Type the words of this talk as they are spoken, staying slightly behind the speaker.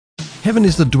Heaven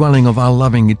is the dwelling of our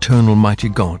loving, eternal, mighty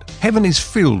God. Heaven is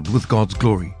filled with God's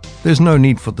glory. There's no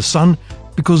need for the sun,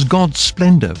 because God's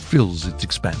splendor fills its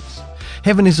expanse.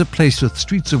 Heaven is a place with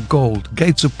streets of gold,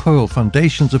 gates of pearl,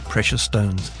 foundations of precious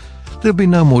stones. There'll be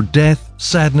no more death,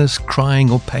 sadness,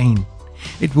 crying, or pain.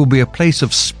 It will be a place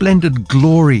of splendid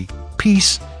glory,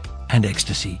 peace, and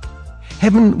ecstasy.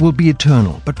 Heaven will be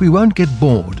eternal, but we won't get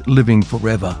bored living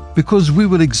forever, because we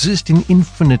will exist in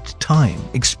infinite time,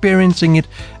 experiencing it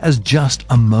as just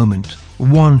a moment,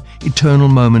 one eternal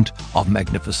moment of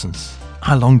magnificence.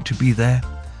 I long to be there.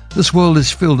 This world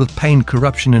is filled with pain,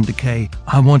 corruption, and decay.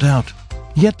 I want out.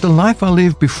 Yet the life I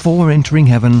lived before entering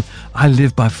heaven, I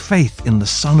live by faith in the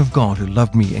Son of God who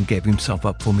loved me and gave himself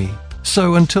up for me.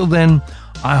 So until then,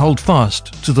 I hold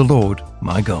fast to the Lord,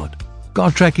 my God.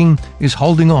 God Tracking is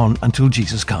holding on until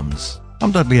Jesus comes.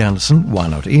 I'm Dudley Anderson. Why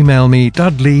not email me,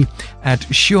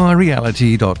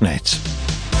 dudley@surereality.net.